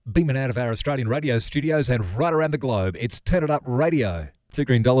beaming out of our Australian radio studios and right around the globe. It's Turn It Up Radio. $2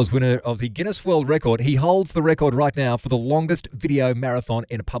 Green winner of the Guinness World Record. He holds the record right now for the longest video marathon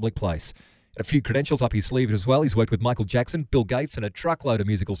in a public place. A few credentials up his sleeve as well. He's worked with Michael Jackson, Bill Gates, and a truckload of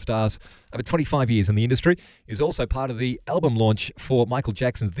musical stars over 25 years in the industry. He's also part of the album launch for Michael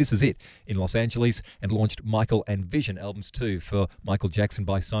Jackson's This Is It in Los Angeles and launched Michael and Vision albums too for Michael Jackson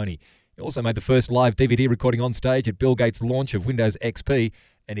by Sony. He also made the first live DVD recording on stage at Bill Gates' launch of Windows XP,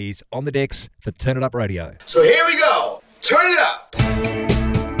 and he's on the decks for Turn It Up Radio. So here we go. Turn it up.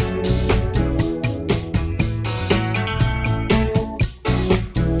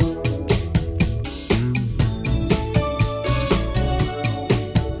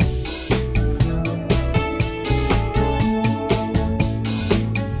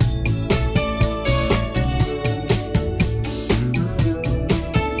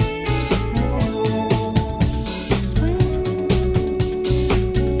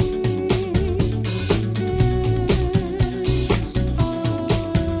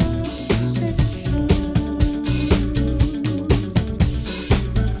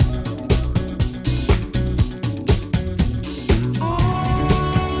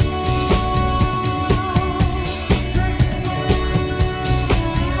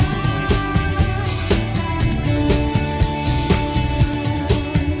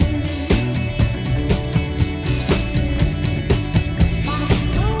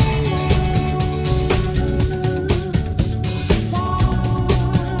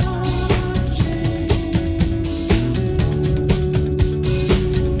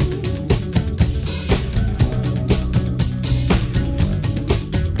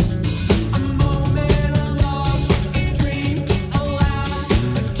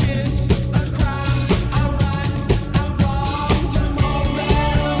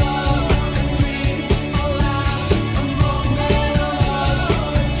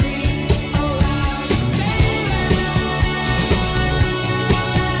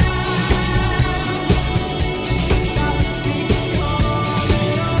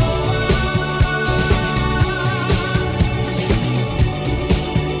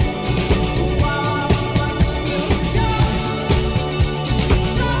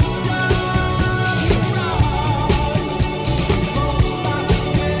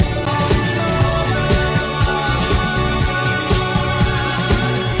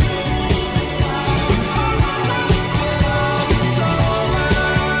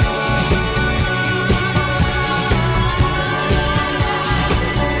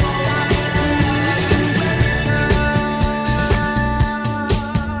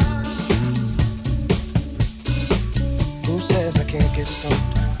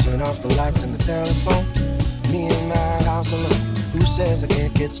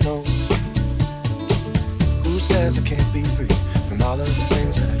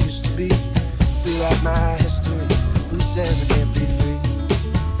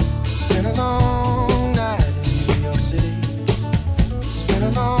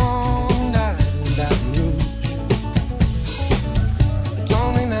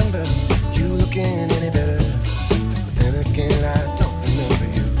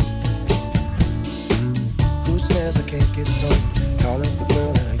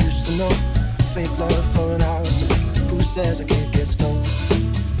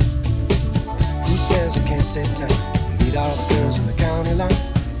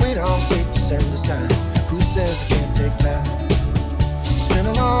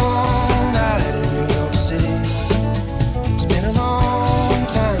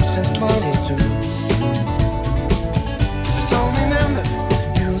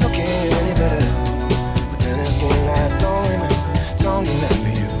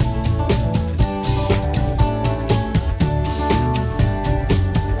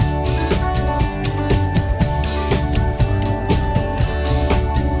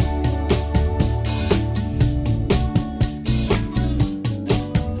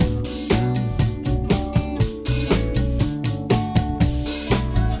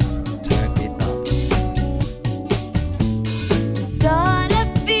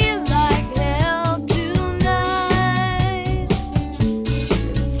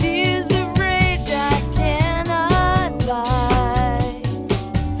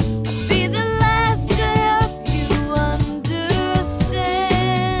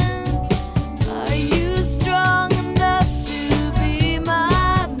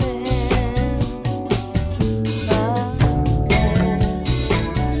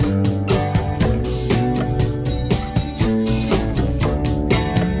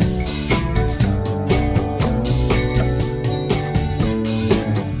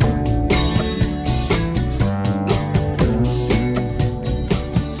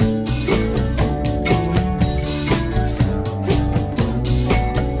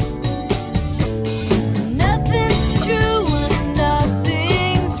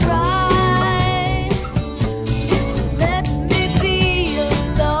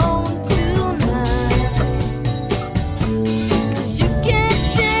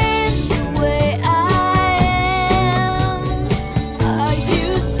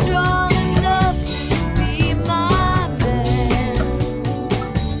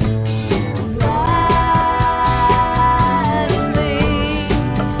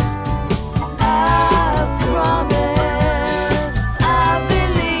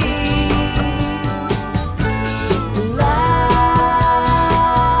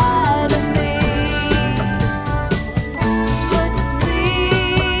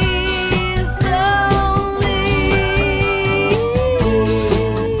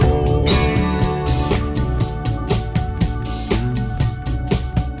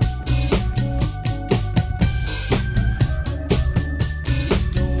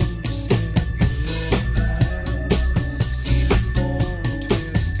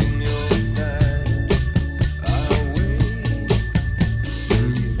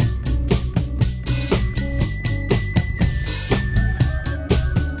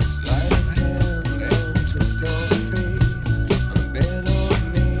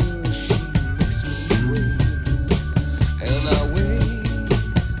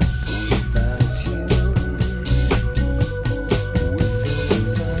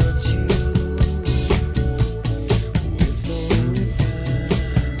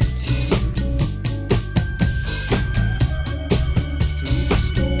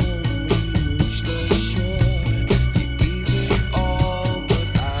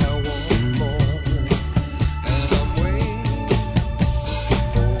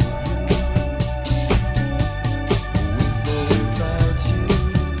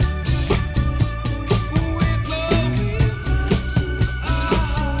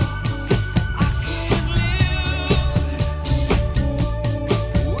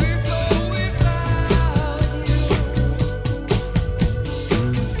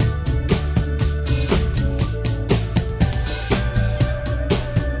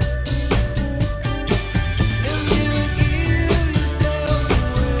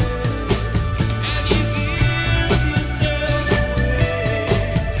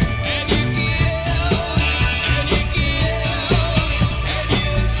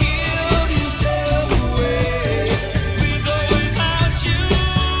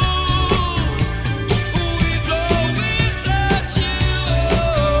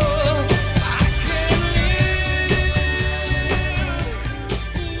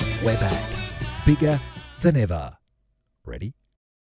 bigger than ever. Ready?